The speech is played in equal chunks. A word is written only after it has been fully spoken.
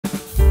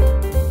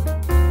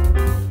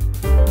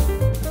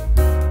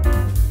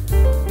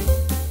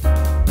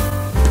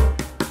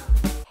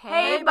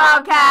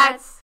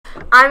Bobcats!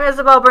 I'm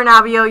Isabella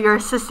Bernabeo, your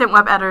Assistant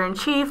Web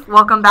Editor-in-Chief.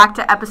 Welcome back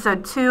to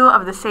Episode 2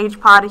 of the Sage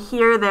Pod,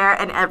 Here, There,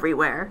 and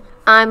Everywhere.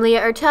 I'm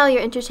Leah Ertel,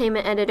 your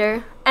Entertainment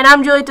Editor. And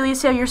I'm Juliette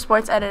D'Eliseo, your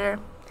Sports Editor.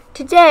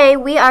 Today,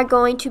 we are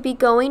going to be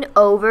going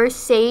over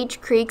Sage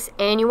Creek's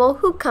annual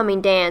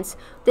Hoopcoming dance.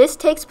 This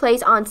takes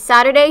place on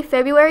Saturday,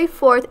 February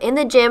 4th in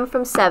the gym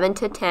from 7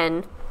 to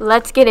 10.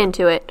 Let's get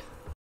into it.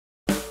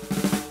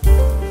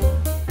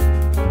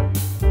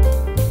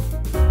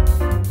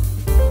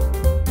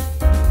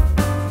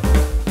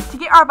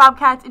 Our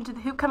Bobcats into the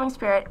Hoopcoming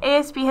spirit,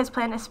 ASB has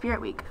planned a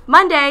Spirit Week.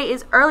 Monday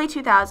is early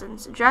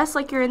 2000s, dress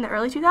like you're in the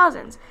early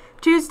 2000s.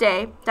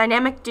 Tuesday,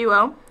 dynamic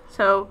duo,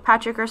 so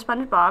Patrick or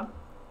SpongeBob.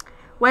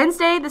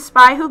 Wednesday, the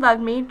spy who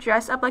loved me,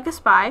 dress up like a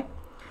spy.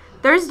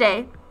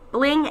 Thursday,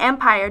 bling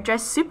empire,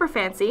 dress super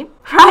fancy.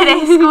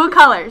 Friday, school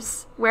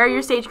colors, wear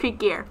your Sage Creek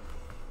gear.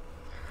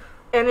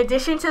 In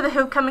addition to the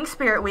Hoopcoming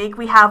Spirit Week,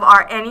 we have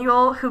our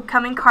annual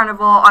Hoopcoming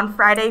Carnival on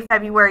Friday,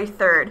 February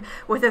 3rd,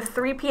 with a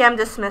 3 p.m.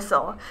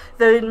 dismissal.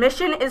 The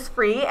admission is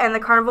free, and the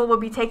carnival will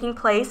be taking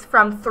place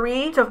from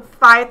 3 to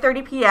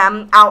 5:30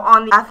 p.m. out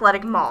on the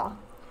Athletic Mall.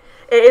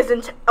 It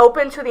is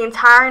open to the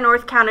entire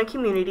North County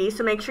community,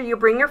 so make sure you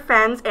bring your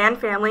friends and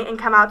family and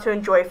come out to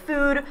enjoy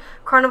food,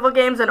 carnival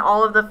games, and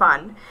all of the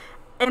fun.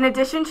 In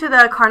addition to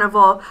the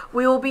carnival,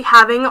 we will be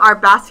having our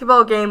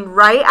basketball game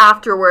right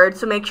afterwards,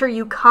 so make sure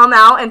you come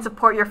out and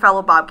support your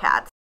fellow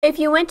Bobcats. If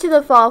you went to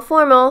the fall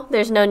formal,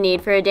 there's no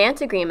need for a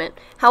dance agreement.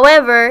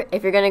 However,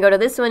 if you're going to go to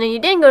this one and you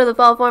didn't go to the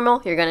fall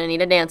formal, you're going to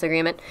need a dance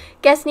agreement.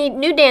 Guests need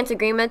new dance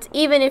agreements,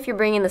 even if you're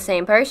bringing the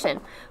same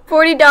person.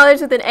 $40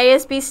 with an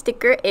ASB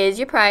sticker is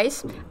your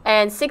price,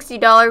 and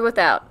 $60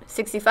 without.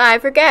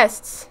 $65 for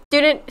guests.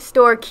 Student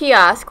store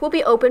kiosk will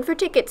be open for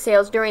ticket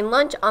sales during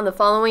lunch on the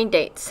following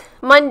dates.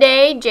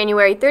 Monday,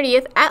 January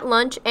 30th at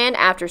lunch and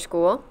after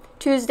school.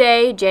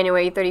 Tuesday,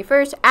 January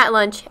 31st at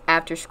lunch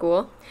after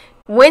school.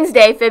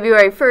 Wednesday,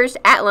 February 1st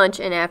at lunch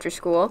and after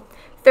school.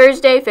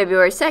 Thursday,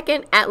 February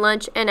 2nd at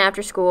lunch and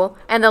after school.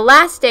 And the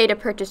last day to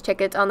purchase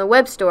tickets on the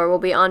web store will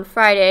be on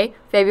Friday,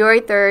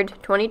 February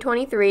 3rd,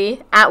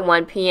 2023 at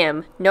 1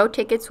 p.m. No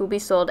tickets will be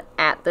sold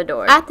at the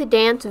door. At the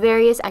dance,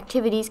 various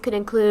activities could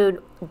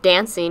include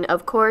dancing,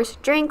 of course,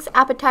 drinks,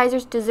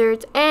 appetizers,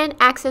 desserts, and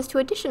access to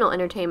additional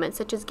entertainment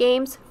such as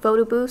games,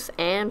 photo booths,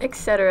 and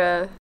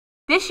etc.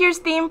 This year's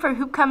theme for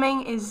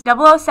Hoopcoming is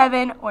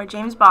 007 or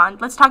James Bond.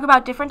 Let's talk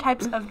about different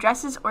types of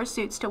dresses or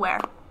suits to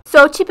wear.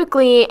 So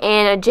typically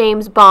in a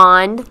James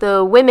Bond,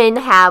 the women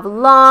have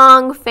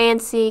long,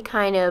 fancy,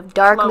 kind of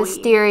dark, flowy.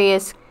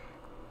 Mysterious,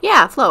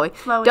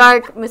 flowy.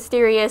 Dark,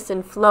 mysterious,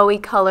 and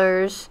flowy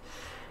colors.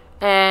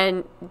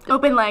 And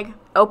open leg,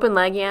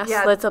 yeah,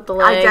 slits up the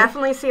leg. I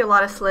definitely see a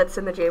lot of slits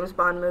in the James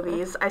Bond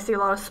movies. I see a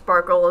lot of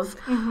sparkles,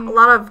 a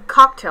lot of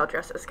cocktail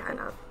dresses, kind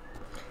of.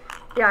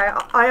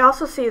 Yeah, I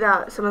also see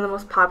that some of the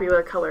most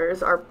popular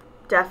colors are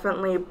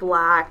definitely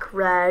black,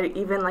 red,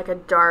 even like a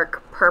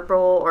dark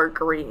purple or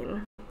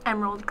green.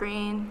 Emerald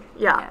green.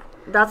 Yeah.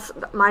 That's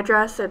my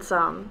dress. It's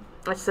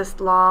this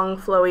long,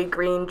 flowy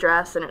green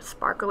dress, and it's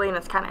sparkly, and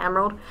it's kind of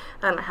emerald,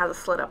 and it has a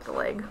slit up the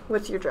leg.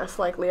 What's your dress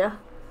like, Leah?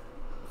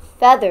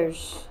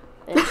 Feathers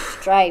and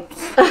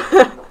stripes.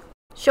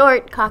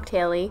 Short,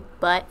 cocktaily,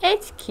 but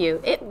it's cute.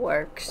 It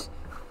works.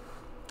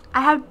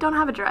 Don't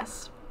have a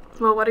dress.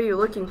 Well, what are you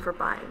looking for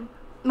buying?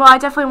 Well, I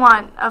definitely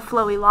want a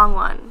flowy long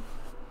one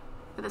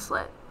with a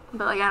slit.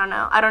 But, I don't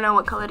know. I don't know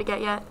what color to get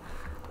yet.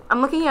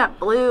 I'm looking at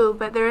blue,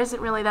 but there isn't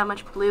really that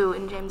much blue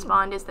in James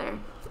Bond, is there?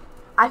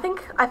 I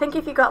think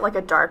if you got,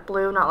 a dark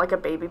blue, not like a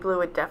baby blue,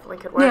 it definitely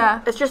could work.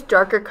 Yeah. It's just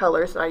darker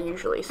colors that I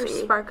usually see.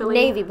 Sparkly.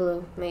 Navy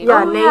blue, maybe.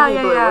 Yeah, navy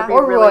blue would be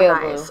or really royal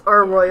nice. blue.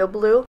 Or royal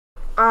blue.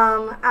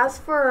 As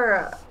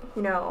for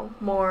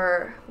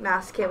more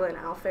masculine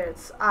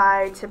outfits,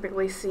 I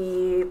typically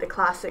see the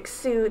classic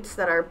suits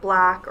that are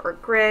black or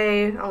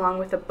gray, along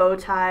with a bow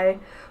tie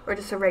or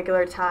just a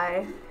regular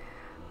tie.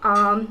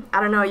 I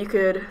don't know, you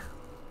could,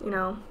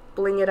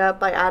 bling it up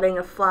by adding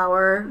a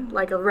flower,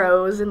 like a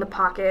rose in the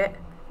pocket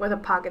with a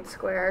pocket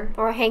square.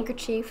 Or a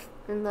handkerchief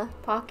in the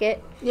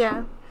pocket.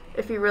 Yeah.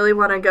 If you really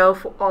want to go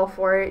all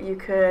for it, you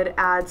could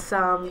add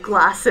some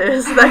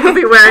glasses that you'll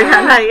be wearing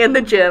at night in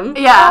the gym.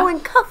 Yeah. Oh,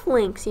 and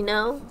cufflinks,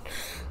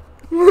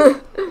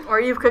 Or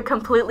you could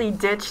completely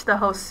ditch the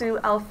whole suit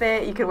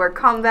outfit. You could wear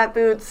combat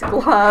boots,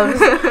 gloves,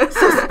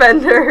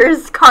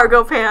 suspenders,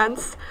 cargo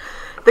pants.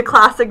 The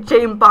classic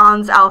James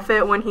Bond's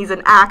outfit when he's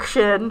in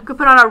action. You could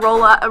put on a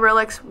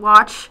Rolex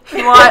watch if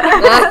you want.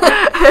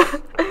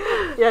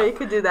 Yeah, you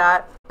could do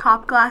that.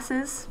 Cop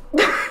glasses.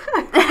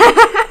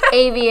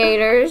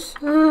 Aviators.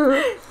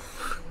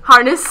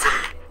 Harness.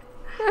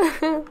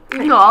 You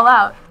can go all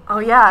out. Oh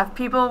yeah, if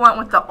people went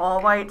with the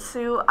all-white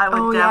suit, I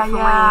would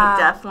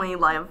definitely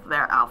love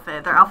their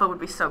outfit. Their outfit would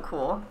be so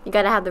cool. You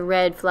gotta have the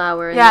red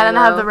flower in Yeah, there,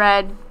 then have the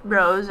red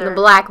rose. The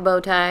black bow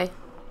tie.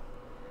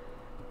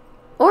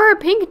 Or a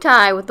pink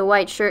tie with the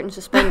white shirt and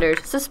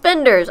suspenders.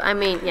 Suspenders, I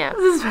mean, yeah.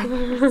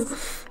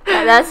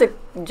 That's a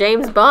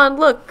James Bond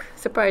look,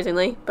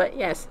 surprisingly, but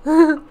yes.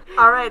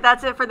 All right,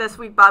 that's it for this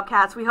week,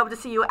 Bobcats. We hope to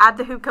see you at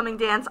the Hoopcoming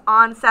Dance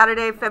on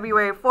Saturday,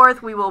 February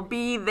 4th. We will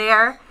be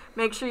there.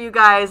 Make sure you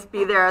guys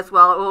be there as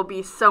well. It will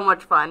be so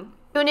much fun.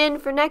 Tune in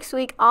for next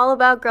week, all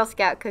about Girl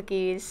Scout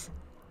cookies.